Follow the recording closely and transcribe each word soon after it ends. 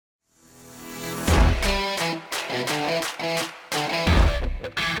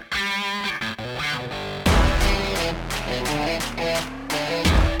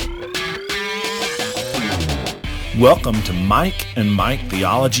Welcome to Mike and Mike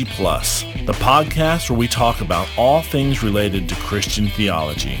Theology Plus, the podcast where we talk about all things related to Christian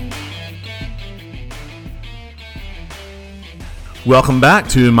theology. Welcome back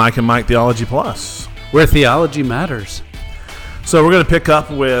to Mike and Mike Theology Plus, where theology matters. So we're going to pick up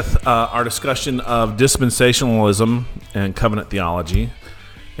with our discussion of dispensationalism and covenant theology,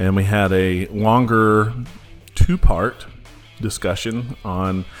 and we had a longer two-part discussion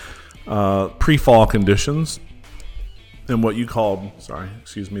on pre-fall conditions and what you called,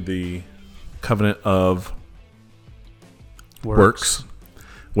 the covenant of works.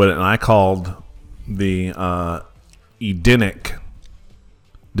 What I called the Edenic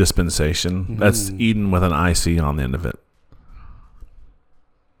dispensation. That's Eden with an IC on the end of it.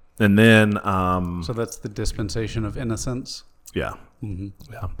 And then... so that's the dispensation of innocence? Yeah. Mm-hmm.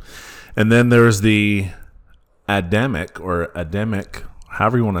 Yeah. And then there's the Adamic,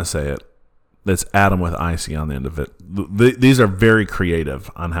 however you want to say it. That's Adam with IC on the end of it. These are very creative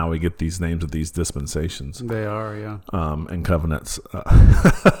on how we get these names of these dispensations. They are, yeah. And covenants.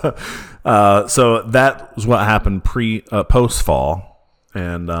 So that was what happened post-fall.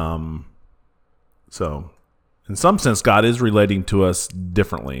 And so in some sense, God is relating to us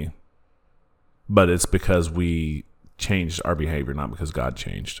differently. But it's because we changed our behavior, not because God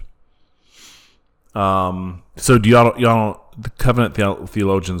changed. So do y'all the covenant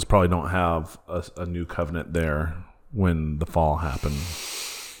theologians probably don't have a new covenant there when the fall happened.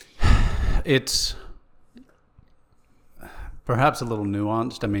 It's perhaps a little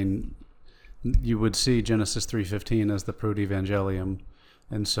nuanced. I mean, you would see Genesis 3:15 as the Protevangelium,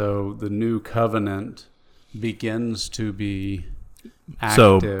 and so the new covenant begins to be active.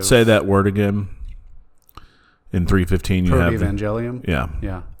 So say that word again. In 3:15 you have Protevangelium.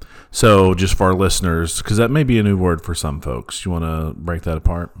 Yeah. So just for our listeners, because that may be a new word for some folks, you want to break that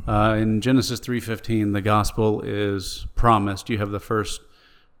apart? In Genesis 3:15, the gospel is promised. You have the first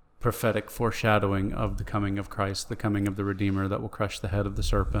prophetic foreshadowing of the coming of Christ, the coming of the Redeemer that will crush the head of the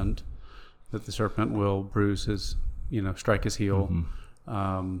serpent, that the serpent will bruise his, strike his heel.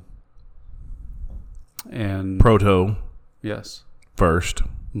 Mm-hmm. And proto, yes, first,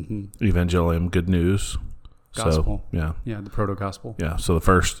 evangelium, good news. Gospel. So, the proto-gospel. Yeah, so the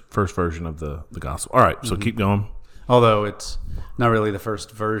first version of the gospel. All right, so keep going. Although it's not really the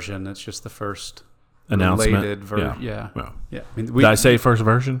first version, it's just the first announcement. Related version. Yeah. I mean, did I say first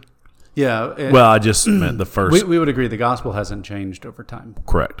version? Yeah. Well, I just meant the first. We would agree the gospel hasn't changed over time.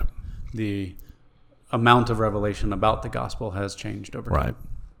 Correct. The amount of revelation about the gospel has changed over time. Right.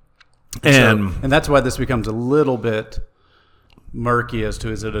 And that's why this becomes a little bit murky as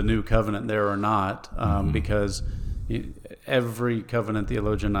to is it a new covenant there or not, because every covenant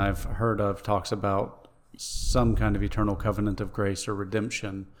theologian I've heard of talks about some kind of eternal covenant of grace or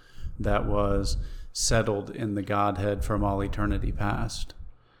redemption that was settled in the Godhead from all eternity past.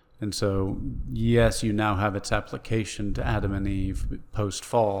 And so, yes, you now have its application to Adam and Eve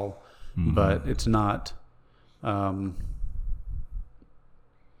post-fall, but it's not, I don't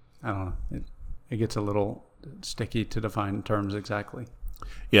know, it gets a little sticky to define terms exactly.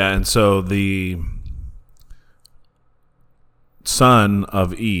 Yeah, and so the son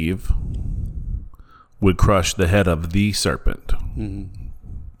of Eve would crush the head of the serpent.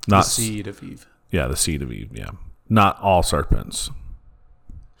 Not the seed of Eve. Yeah, the seed of Eve, yeah. Not all serpents.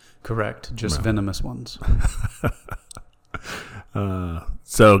 Correct, just venomous ones.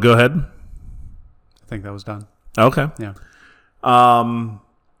 So go ahead. I think that was done. Okay. Yeah.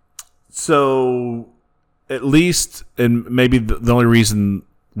 So at least, and maybe the only reason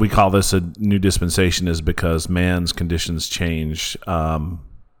we call this a new dispensation is because man's conditions change.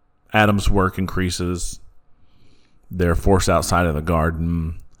 Adam's work increases. They're forced outside of the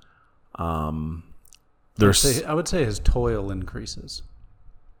garden. I would say his toil increases.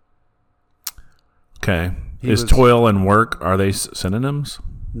 Okay. Toil and work, are they synonyms?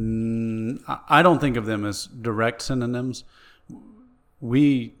 I don't think of them as direct synonyms.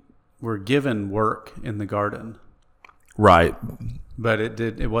 We were given work in the garden. Right. But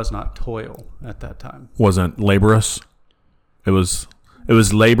it was not toil at that time. Wasn't laborious. It was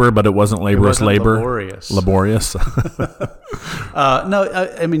labor, but it wasn't laborious labor. Laborious. No,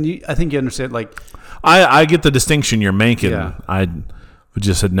 I mean, I think you understand. Like, I get the distinction you're making. Yeah. I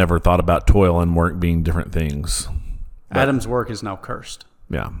just had never thought about toil and work being different things. But Adam's work is now cursed.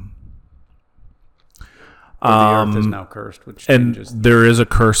 Yeah. The earth is now cursed, which changes. And there is a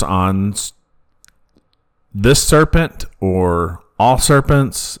curse on this serpent or all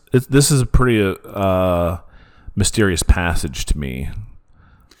serpents. This is a pretty mysterious passage to me.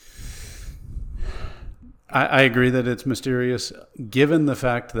 I agree that it's mysterious, given the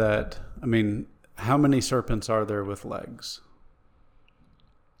fact that, I mean, How many serpents are there with legs?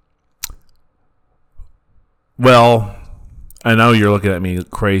 Well, I know you're looking at me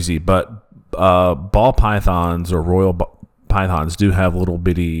crazy, but ball pythons or royal pythons do have little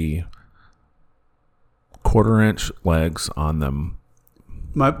bitty quarter-inch legs on them.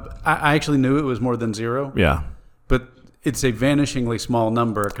 I actually knew it was more than 0. Yeah. But it's a vanishingly small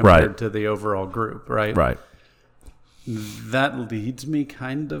number compared to the overall group, right? Right. That leads me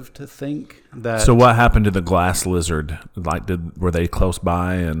kind of to think that... So what happened to the glass lizard? Like, were they close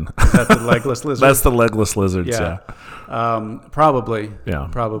by? And That's the legless lizard? That's the legless lizards, yeah. Probably. Yeah.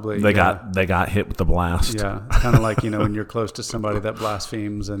 Probably. They got hit with the blast. Yeah. It's kind of like, when you're close to somebody that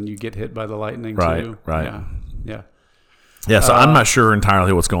blasphemes and you get hit by the lightning too. Right. Yeah. Yeah, so I'm not sure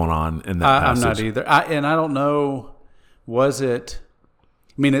entirely what's going on in that passage. I'm not either. And I don't know, was it...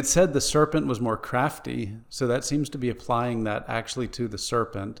 I mean, it said the serpent was more crafty, so that seems to be applying that actually to the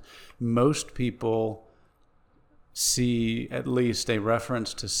serpent. Most people see at least a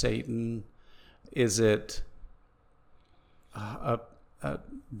reference to Satan. Is it a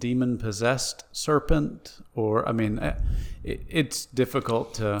demon-possessed serpent? Or, I mean, it's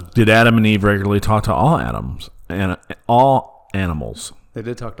difficult to... Did Adam and Eve regularly talk to all all animals? They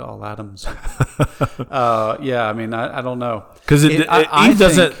did talk to all Adams. Yeah, I mean, I don't know. Because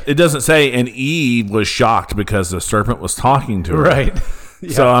it doesn't say, and Eve was shocked because the serpent was talking to her. Right.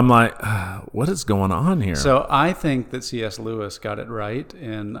 Yeah. So I'm like, what is going on here? So I think that C.S. Lewis got it right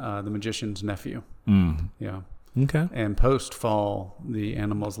in The Magician's Nephew. Yeah. Okay. And post-fall, the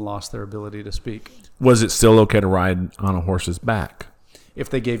animals lost their ability to speak. Was it still okay to ride on a horse's back? If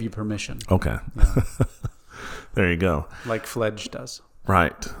they gave you permission. Okay. Yeah. There you go. Like Fledge does.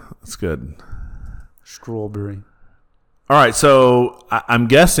 Right. That's good. Strawberry. All right. So I'm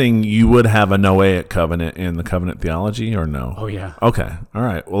guessing you would have a Noahic covenant in the covenant theology, or no? Oh, yeah. Okay. All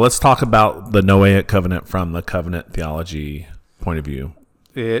right. Well, let's talk about the Noahic covenant from the covenant theology point of view.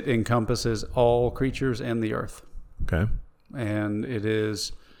 It encompasses all creatures and the earth. Okay. And it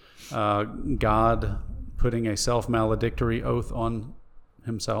is God putting a self-maledictory oath on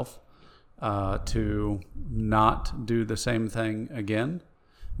himself to not do the same thing again,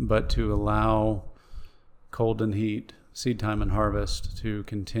 but to allow cold and heat, seed time and harvest to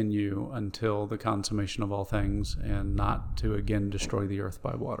continue until the consummation of all things, and not to again destroy the earth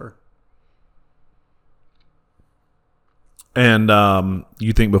by water. And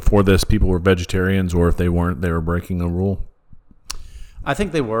you think before this people were vegetarians, or if they weren't, they were breaking a rule? I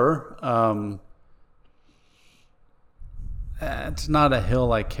think they were. It's not a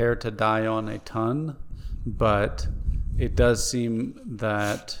hill I care to die on a ton, but it does seem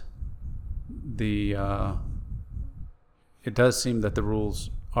that the rules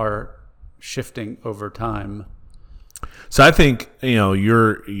are shifting over time. So I think, we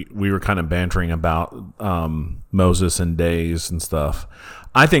were kind of bantering about Moses and days and stuff.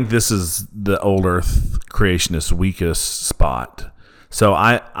 I think this is the old earth creationist weakest spot. So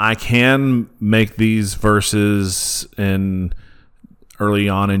I can make these verses early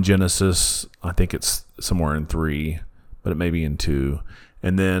on in Genesis. I think it's somewhere in 3, but it may be in 2.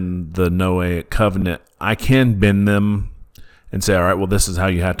 And then the Noahic covenant, I can bend them and say, all right, well, this is how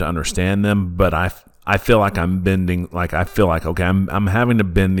you have to understand them. But I feel like I'm bending, okay, I'm having to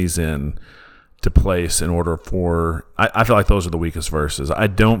bend these in to place in order for, I feel like those are the weakest verses. I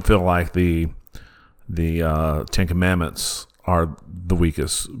don't feel like the Ten Commandments are the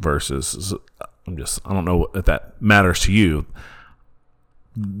weakest verses. I don't know if that matters to you.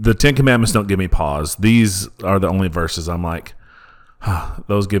 The Ten Commandments don't give me pause. These are the only verses I'm like,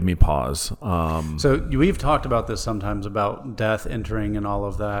 those give me pause. So we've talked about this sometimes, about death entering and all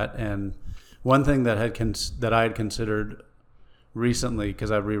of that. And one thing that I had considered recently,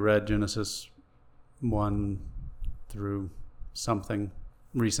 because I reread Genesis 1 through something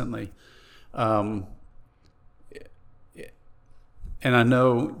recently, and I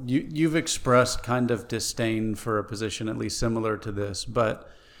know you've expressed kind of disdain for a position at least similar to this, but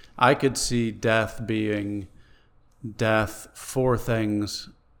I could see death being death for things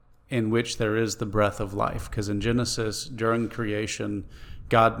in which there is the breath of life. Because in Genesis, during creation,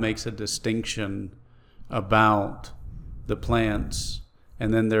 God makes a distinction about the plants,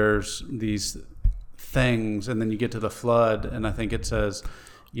 and then there's these things, and then you get to the flood, and I think it says,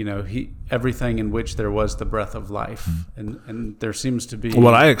 everything in which there was the breath of life, and there seems to be.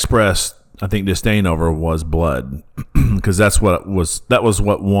 What I expressed, I think, disdain over was blood, because that was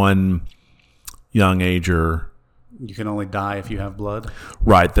what one young ager. You can only die if you have blood.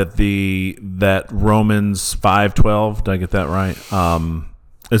 Right. That Romans 5:12. Did I get that right?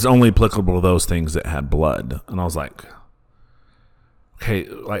 Is only applicable to those things that had blood, and I was like, okay,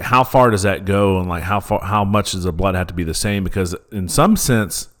 like how far does that go, and like how much does the blood have to be the same? Because in some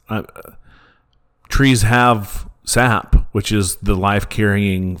sense, trees have sap, which is the life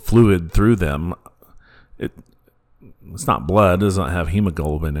carrying fluid through them. It's not blood; it doesn't have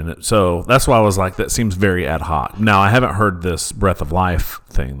hemoglobin in it. So that's why I was like, that seems very ad hoc. Now I haven't heard this breath of life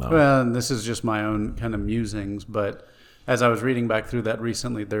thing though. Well, and this is just my own kind of musings, but as I was reading back through that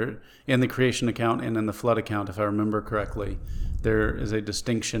recently, there in the creation account and in the flood account, if I remember correctly, there is a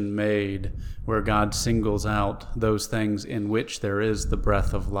distinction made where God singles out those things in which there is the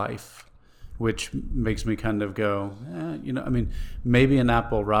breath of life, which makes me kind of go, maybe an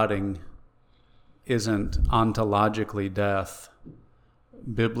apple rotting isn't ontologically death,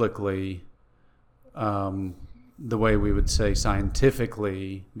 biblically, the way we would say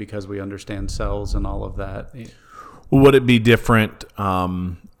scientifically, because we understand cells and all of that. Would it be different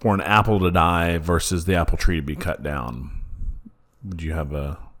for an apple to die versus the apple tree to be cut down? Would you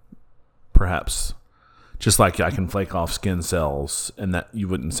have perhaps, just like I can flake off skin cells, and that you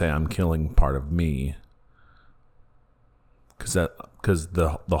wouldn't say I'm killing part of me, because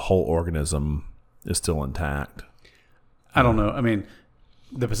the whole organism is still intact? I don't know. I mean,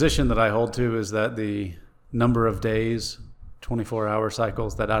 the position that I hold to is that the number of days, 24-hour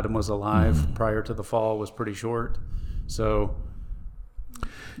cycles that Adam was alive prior to the fall was pretty short. So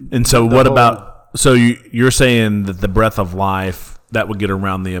what about? So you're saying that the breath of life that would get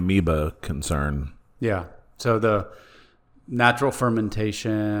around the amoeba concern? Yeah. So the natural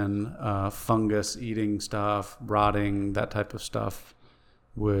fermentation, fungus eating stuff, rotting, that type of stuff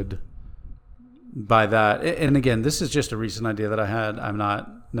would. By that, and again, this is just a recent idea that I had. I'm not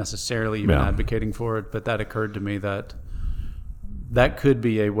necessarily even advocating for it, but that occurred to me that could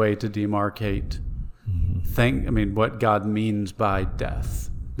be a way to demarcate what God means by death.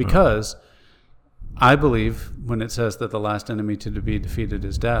 Because I believe when it says that the last enemy to be defeated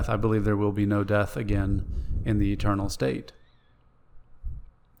is death, I believe there will be no death again in the eternal state.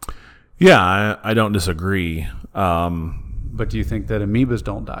 Yeah, I don't disagree. But do you think that amoebas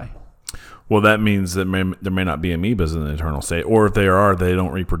don't die? Well, that means that there may not be amoebas in the eternal state, or if there are, they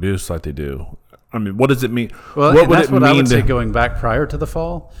don't reproduce like they do. I mean, what does it mean? Well, I would say going back prior to the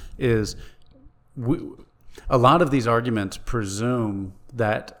fall is a lot of these arguments presume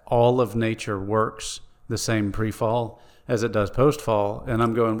that all of nature works the same pre-fall as it does post-fall. And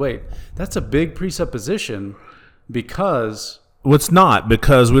I'm going, wait, that's a big presupposition because... Well, it's not,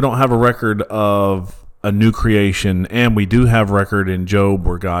 because we don't have a record of a new creation, and we do have record in Job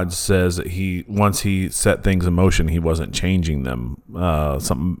where God says that once he set things in motion, he wasn't changing them.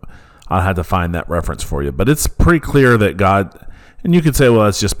 I had to find that reference for you, but it's pretty clear that God, and you could say, well,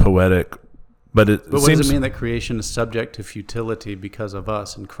 it's just poetic, but what does it mean that creation is subject to futility because of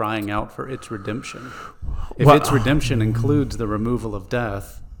us and crying out for its redemption? If its redemption includes the removal of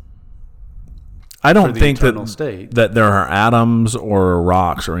death, I don't think that there are atoms or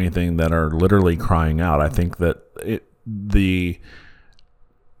rocks or anything that are literally crying out. I think that the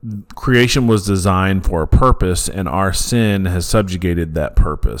creation was designed for a purpose, and our sin has subjugated that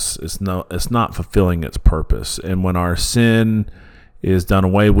purpose. It's not fulfilling its purpose. And when our sin is done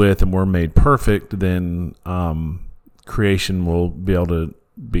away with and we're made perfect, then creation will be able to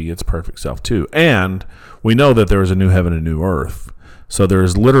be its perfect self too. And we know that there is a new heaven and new earth. So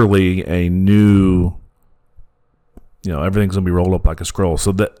there's literally a new, everything's going to be rolled up like a scroll.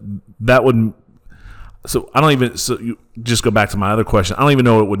 So that would, so you just go back to my other question. I don't even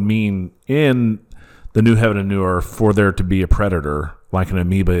know what it would mean in the new heaven and new earth for there to be a predator, like an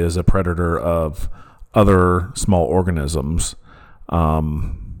amoeba is a predator of other small organisms. I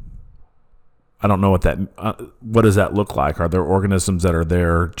don't know what does that look like? Are there organisms that are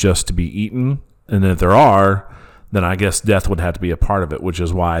there just to be eaten? And if there are, then I guess death would have to be a part of it, which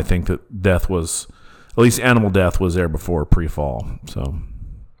is why I think that death was, at least animal death was there before pre-fall. So,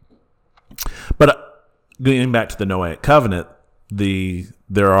 but getting back to the Noahic covenant,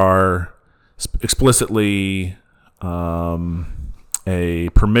 there are explicitly a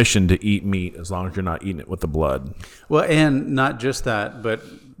permission to eat meat as long as you're not eating it with the blood. Well, and not just that, but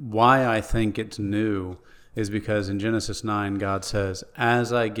why I think it's new is because in Genesis 9, God says,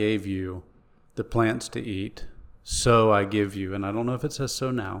 "As I gave you the plants to eat, so I give you," and I don't know if it says so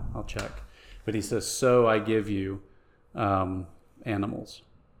now, I'll check, but he says, "So I give you animals."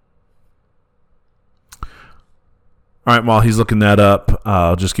 All right, while he's looking that up,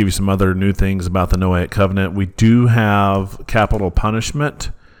 I'll just give you some other new things about the Noahic covenant. We do have capital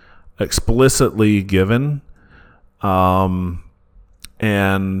punishment explicitly given, and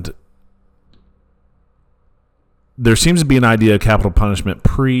there seems to be an idea of capital punishment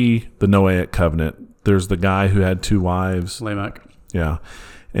pre the Noahic covenant. There's the guy who had 2 wives. Lamech. Yeah.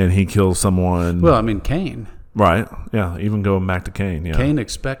 And he kills someone. Well, I mean, Cain. Right. Yeah. Even going back to Cain. Yeah. Cain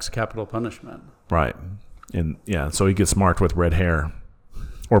expects capital punishment. Right. And yeah, so he gets marked with red hair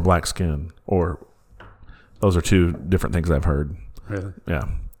or black skin, or those are two different things I've heard. Really? Yeah.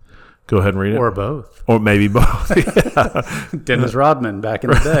 Go ahead and read it. Or both. Or maybe both. Dennis Rodman back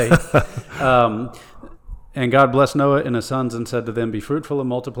in the day. And God blessed Noah and his sons and said to them, be fruitful and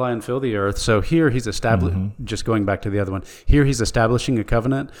multiply and fill the earth. So here he's just going back to the other one, here he's establishing a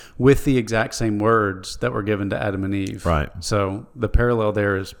covenant with the exact same words that were given to Adam and Eve. Right. So the parallel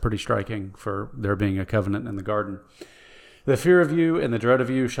there is pretty striking for there being a covenant in the garden. The fear of you and the dread of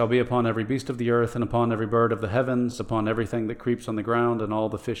you shall be upon every beast of the earth and upon every bird of the heavens, upon everything that creeps on the ground and all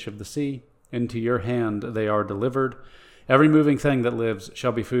the fish of the sea. Into your hand they are delivered. Every moving thing that lives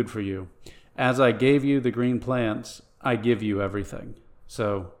shall be food for you. As I gave you the green plants, I give you everything.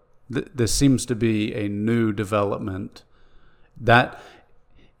 So this seems to be a new development. That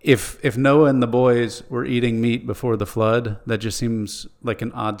if Noah and the boys were eating meat before the flood, that just seems like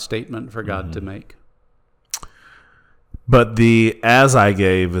an odd statement for God to make. But the "as I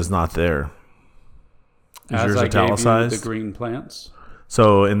gave" is not there. Is As yours I italicized? gave you the green plants.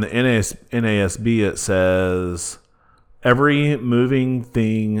 So in the NASB it says, every moving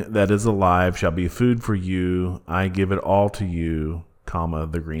thing that is alive shall be food for you. I give it all to you, comma,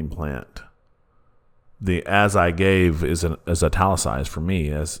 the green plant. The "as I gave" is italicized for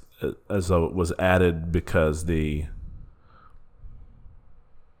me, as though it was added because the...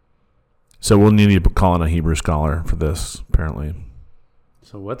 So we'll need to call in a Hebrew scholar for this, apparently.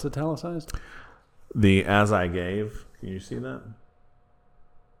 So what's italicized? The "as I gave." Can you see that?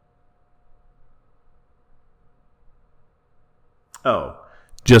 Oh,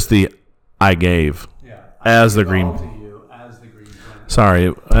 just the "I gave." Yeah. As the green. To you as the green plant. Sorry,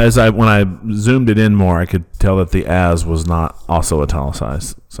 when I zoomed it in more, I could tell that the "as" was not also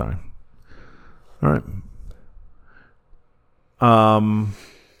italicized. Sorry. All right.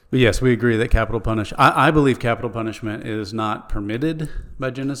 But yes, we agree that capital I believe capital punishment is not permitted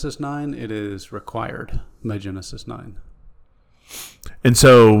by Genesis 9. It is required by Genesis 9. And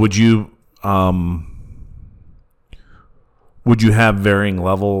so, would you have varying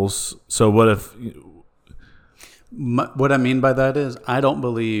levels? So, what if? What I mean by that is, I don't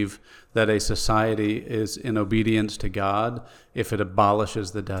believe that a society is in obedience to God if it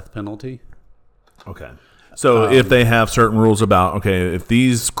abolishes the death penalty. Okay. So if they have certain rules about, okay, if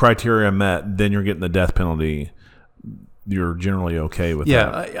these criteria are met, then you're getting the death penalty, you're generally okay with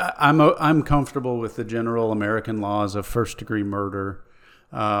that. Yeah, I'm comfortable with the general American laws of first-degree murder.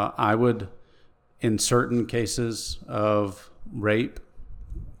 I would, in certain cases of rape,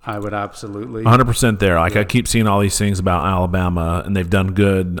 I would absolutely 100% there. Like, I keep seeing all these things about Alabama, and they've done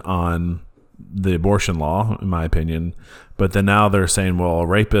good on the abortion law, in my opinion. But then now they're saying, well, a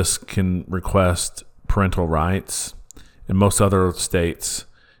rapist can request parental rights. In most other states,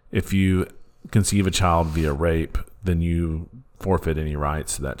 if you conceive a child via rape, then you forfeit any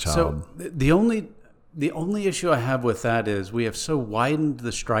rights to that child. So the only issue I have with that is we have so widened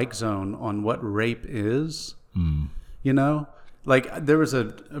the strike zone on what rape is. You know, like there was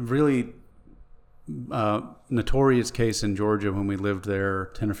a really notorious case in Georgia when we lived there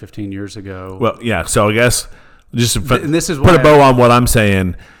 10 or 15 years ago. Well, yeah. So I guess just to And this is put a why bow on what I'm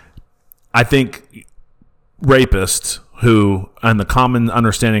saying, I think rapists who, and the common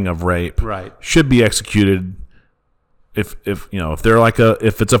understanding of rape, Right. should be executed. If they're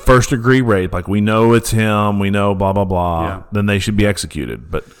if it's a first degree rape, like we know it's him, we know blah blah blah, Yeah. then they should be executed.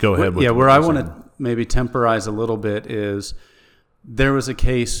 But go ahead. With where what I you're want saying. to maybe temporize a little bit is there was a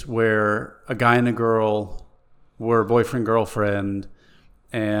case where a guy and a girl were boyfriend girlfriend,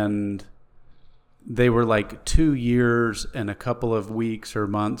 and they were like 2 years and a couple of weeks or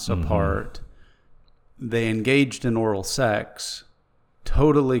months apart. They engaged in oral sex,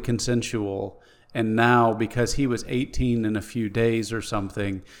 totally consensual. And now, because he was 18 in a few days or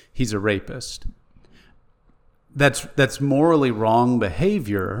something, he's a rapist. That's morally wrong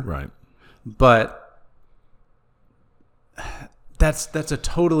behavior, right. but that's a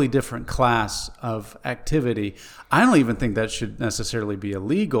totally different class of activity. I don't even think that should necessarily be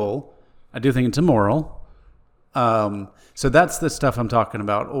illegal. I do think it's immoral. So that's the stuff I'm talking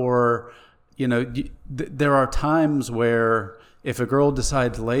about. Or, there are times where if a girl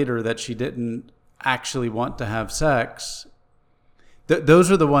decides later that she didn't actually want to have sex,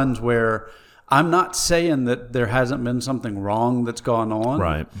 those are the ones where I'm not saying that there hasn't been something wrong that's gone on.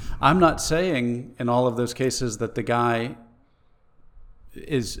 Right. I'm not saying in all of those cases that the guy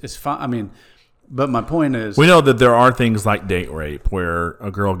is fine. I mean, but my point is, We know that there are things like date rape where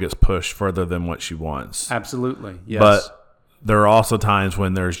a girl gets pushed further than what she wants. absolutely, yes. But there are also times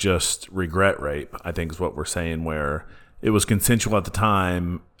when there's just regret rape, I think is what we're saying, where it was consensual at the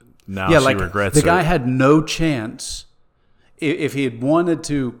time. Now Yeah, she like regrets the it. guy had no chance if he had wanted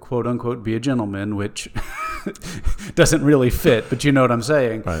to, quote unquote, be a gentleman, which doesn't really fit, but you know what I'm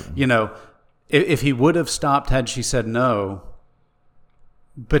saying. Right. You know, if he would have stopped had she said no,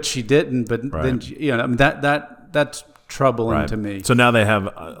 but she didn't. But then, you know, I mean, that's troubling to me. So now they have,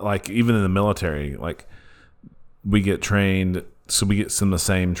 like, even in the military, like, we get trained, so we get some of the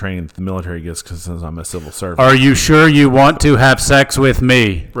same training that the military gets because I'm a civil servant. Are you sure you want to have sex with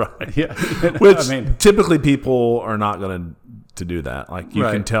me? Right. Yeah. Which I mean, typically people are not going to do that. Like, you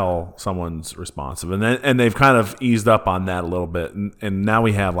Right. can tell someone's responsive, and they've kind of eased up on that a little bit. And now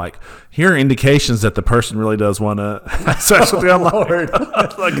we have, like, here are indications that the person really does want to have sex with you. I'm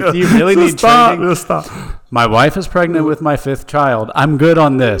like, do you really need training? Just stop. My wife is pregnant with my 5th child. I'm good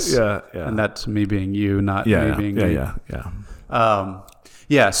on this. Yeah. And that's me being you, not me being me.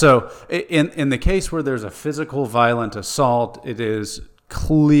 Yeah. So in the case where there's a physical violent assault, it is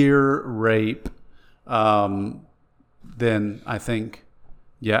clear rape. Then I think,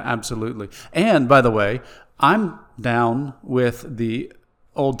 yeah, absolutely. And by the way, I'm down with the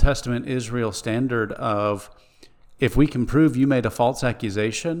Old Testament Israel standard of, if we can prove you made a false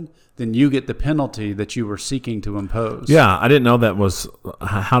accusation, then you get the penalty that you were seeking to impose. Yeah, I didn't know that was.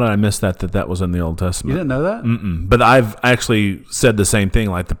 How did I miss that was in the Old Testament? You didn't know that? Mm-mm. But I've actually said the same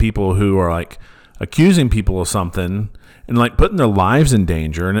thing. Like, the people who are, like, accusing people of something and, like, putting their lives in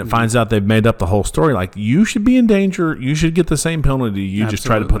danger, and it finds out they've made up the whole story. Like, you should be in danger. You should get the same penalty you just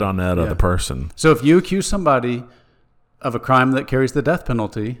try to put on that other person. So if you accuse somebody of a crime that carries the death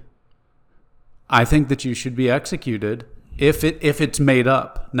penalty, I think that you should be executed if it's made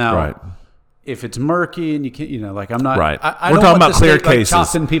up. Now, Right. if it's murky and you can't, you know, like, I'm not. Right. I We're don't talking want about the clear state, like, cases.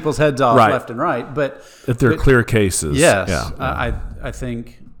 chopping people's heads off Right. left and right. But If they're clear cases. yes, Yeah. I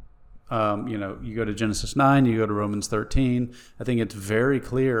think. You know, you go to Genesis 9, you go to Romans 13. I think it's very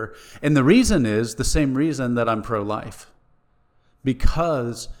clear. And the reason is the same reason that I'm pro-life.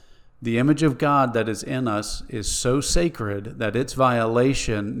 Because the image of God that is in us is so sacred that its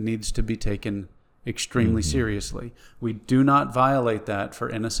violation needs to be taken extremely seriously. We do not violate that for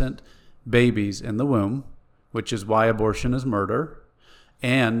innocent babies in the womb, which is why abortion is murder.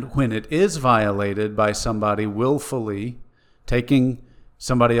 And when it is violated by somebody willfully taking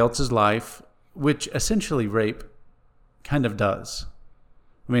somebody else's life, which essentially rape kind of does.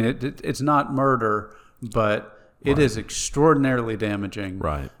 I mean, it's not murder, but it is extraordinarily damaging.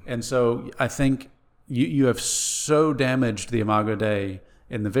 Right. And so I think you have so damaged the Imago Dei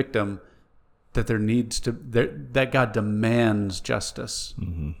in the victim that there needs to, that God demands justice.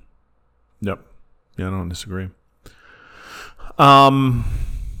 Mm-hmm. Yep. Yeah, I don't disagree.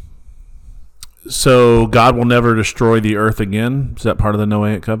 So God will never destroy the earth again. Is that part of the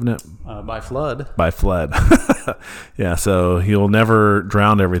Noahic covenant? By flood. By flood. Yeah, so he'll never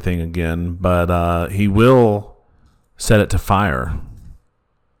drown everything again, but he will set it to fire,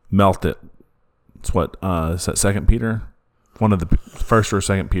 melt it. It's what, is that 2 Peter? One of the first or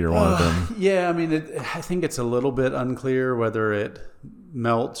 2 Peter, one of them. Yeah, I mean, I think it's a little bit unclear whether it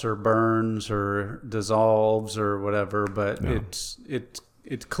melts or burns or dissolves or whatever, but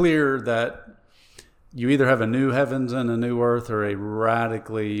it's clear that you either have a new heavens and a new earth or a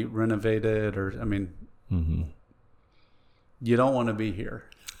radically renovated, or, I mean, you don't want to be here.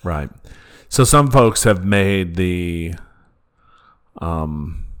 Right. So some folks have made the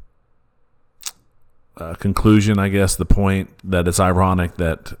conclusion, I guess, the point that it's ironic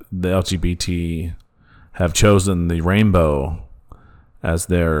that the LGBT have chosen the rainbow as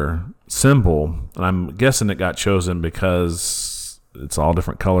their symbol. And I'm guessing it got chosen because it's all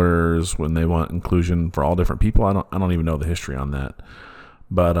different colors when they want inclusion for all different people. I don't even know the history on that.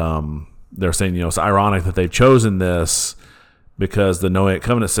 But they're saying, you know, it's ironic that they've chosen this because the Noahic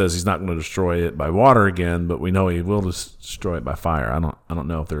covenant says he's not going to destroy it by water again, but we know he will destroy it by fire. I don't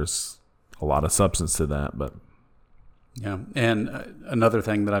know if there's a lot of substance to that, but yeah. And another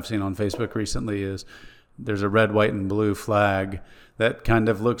thing that I've seen on Facebook recently is there's a red, white, and blue flag that kind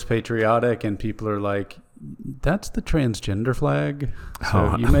of looks patriotic, and people are like, that's the transgender flag.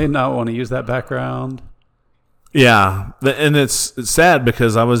 So you may not want to use that background. Yeah, and it's sad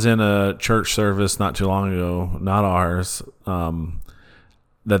because I was in a church service not too long ago, not ours,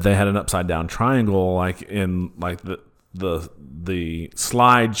 that they had an upside down triangle, like in like the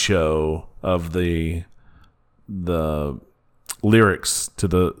slideshow of the lyrics to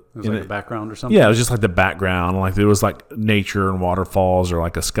the. It was like a background or something. Yeah, it was just like the background, like it was like nature and waterfalls or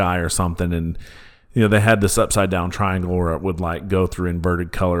like a sky or something, and you know they had this upside down triangle where it would like go through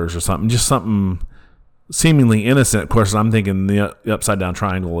inverted colors or something, just something seemingly innocent. Of course, I'm thinking the upside down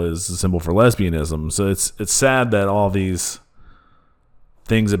triangle is a symbol for lesbianism. So it's sad that all these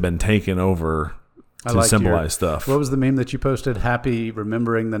things have been taken over to symbolize stuff. What was the meme that you posted? Happy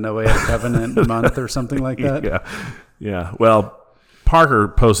remembering the Noahic Covenant month or something like that? Yeah. Well, Parker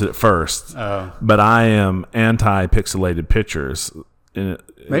posted it first, but I am anti-pixelated pictures.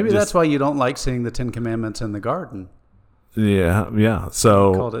 Maybe that's why you don't like seeing the Ten Commandments in the garden. Yeah.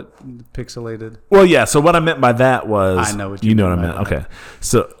 So you called it pixelated. Well, yeah. So what I meant by that was, I know what you know what I meant. Okay.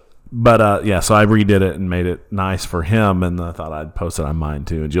 So, but so I redid it and made it nice for him, and I thought I'd post it on mine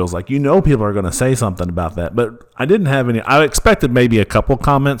too. And Jill's like, people are going to say something about that, but I didn't have any. I expected maybe a couple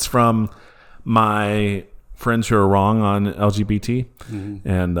comments from my friends who are wrong on LGBT,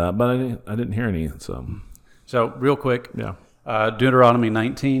 and but I didn't hear any. So real quick, Deuteronomy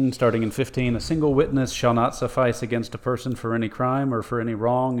 19, starting in 15, a single witness shall not suffice against a person for any crime or for any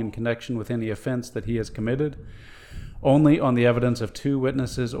wrong in connection with any offense that he has committed. Only on the evidence of 2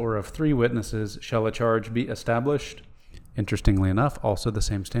 witnesses or of 3 witnesses shall a charge be established. Interestingly enough, also the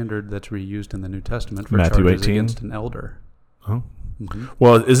same standard that's reused in the New Testament for Matthew charges 18 against an elder. Oh,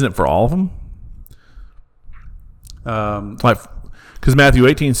 well, isn't it for all of them? Because Matthew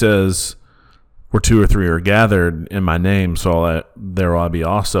 18 says, where 2 or 3 are gathered in my name, so there will I be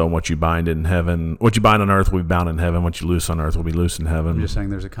also. What you bind in heaven, what you bind on earth will be bound in heaven. What you loose on earth will be loose in heaven. I'm just saying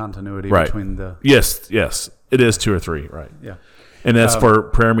there's a continuity between the... Yes, it is 2 or 3, right? Yeah. And that's for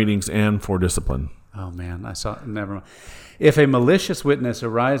prayer meetings and for discipline. Oh, man, never mind. If a malicious witness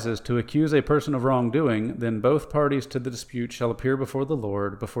arises to accuse a person of wrongdoing, then both parties to the dispute shall appear before the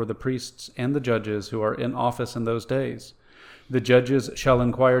Lord, before the priests and the judges who are in office in those days. The judges shall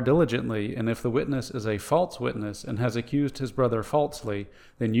inquire diligently, and if the witness is a false witness and has accused his brother falsely,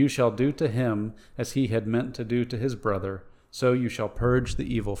 then you shall do to him as he had meant to do to his brother. So you shall purge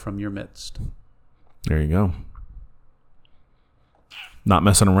the evil from your midst. There you go. Not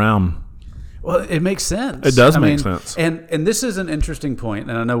messing around. Well, it makes sense. It does make sense. And this is an interesting point,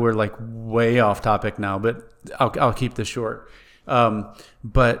 and I know we're like way off topic now, but I'll keep this short. But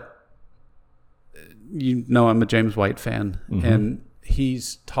I'm a James White fan, and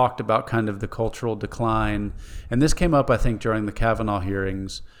he's talked about kind of the cultural decline. And this came up, I think, during the Kavanaugh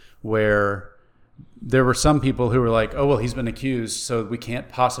hearings, where there were some people who were like, oh, well, he's been accused, so we can't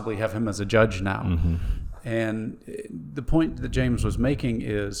possibly have him as a judge now. And the point that James was making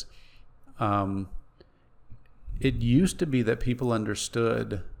is it used to be that people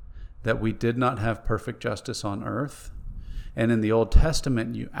understood that we did not have perfect justice on earth. And in the Old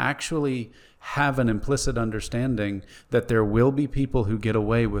Testament, you actually have an implicit understanding that there will be people who get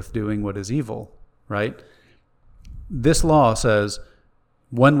away with doing what is evil, right? This law says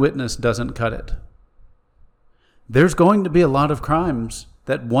one witness doesn't cut it. There's going to be a lot of crimes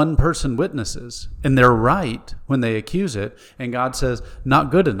that one person witnesses, and they're right when they accuse it, and God says,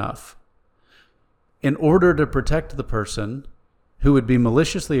 not good enough. In order to protect the person who would be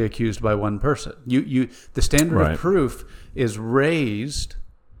maliciously accused by one person, the standard of proof is raised,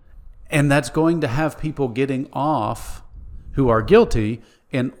 and that's going to have people getting off who are guilty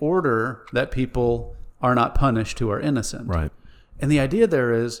in order that people are not punished who are innocent. Right. And the idea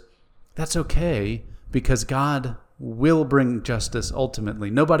there is that's okay because God will bring justice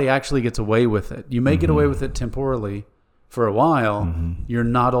ultimately. Nobody actually gets away with it. You may get away with it temporally for a while. You're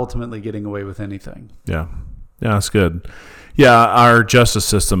not ultimately getting away with anything. Yeah, that's good. Yeah, our justice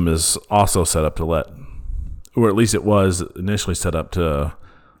system is also set up to or at least it was initially set up to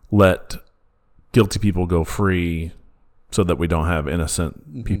let guilty people go free so that we don't have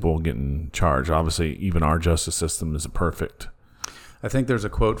innocent people getting charged. Obviously, even our justice system isn't perfect. I think there's a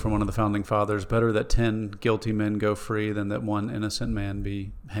quote from one of the founding fathers, better that 10 guilty men go free than that one innocent man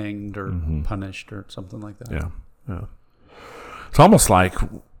be hanged or punished or something like that. Yeah. It's almost like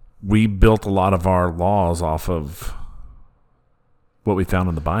we built a lot of our laws off of what we found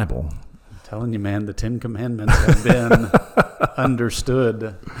in the Bible. I'm telling you, man, the 10 Commandments have been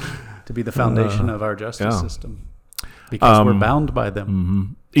understood to be the foundation of our justice system because we're bound by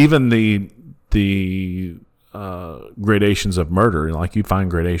them. Even the gradations of murder, like you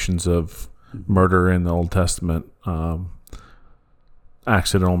find gradations of murder in the Old Testament,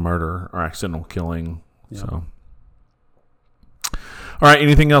 accidental murder or accidental killing. So, all right.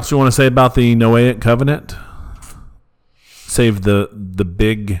 Anything else you want to say about the Noahic covenant? Save the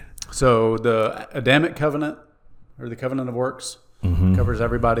big. So the Adamic covenant or the covenant of works covers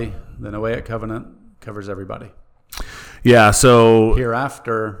everybody. The Noahic covenant covers everybody. Yeah. So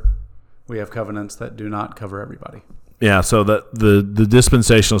hereafter, we have covenants that do not cover everybody. Yeah, so the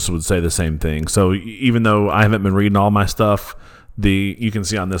dispensationalists would say the same thing. So even though I haven't been reading all my stuff, You can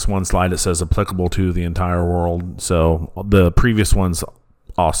see on this one slide it says applicable to the entire world. So the previous ones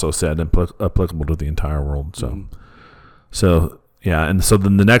also said applicable to the entire world. So yeah, and so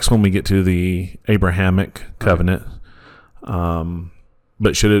then the next one we get to the Abrahamic covenant,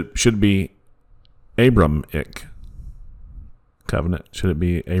 but should it be Abramic covenant? Should it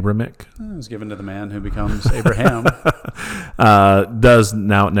be Abramic? It was given to the man who becomes Abraham. Does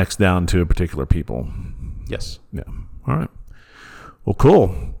now next down to a particular people. Yes. Yeah. All right. Well,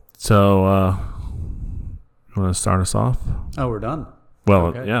 cool. So, you want to start us off? Oh, we're done. Well,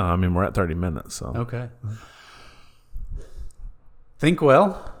 Okay. yeah. I mean, we're at 30 minutes, so Okay. Think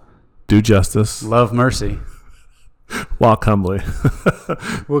well. do justice. Love mercy. Walk humbly.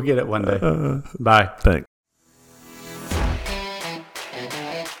 We'll get it one day. Bye. Thanks.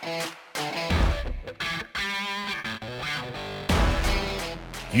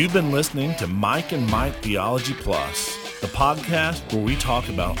 You've been listening to Mike and Mike Theology Plus, the podcast where we talk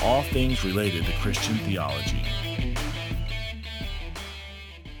about all things related to Christian theology.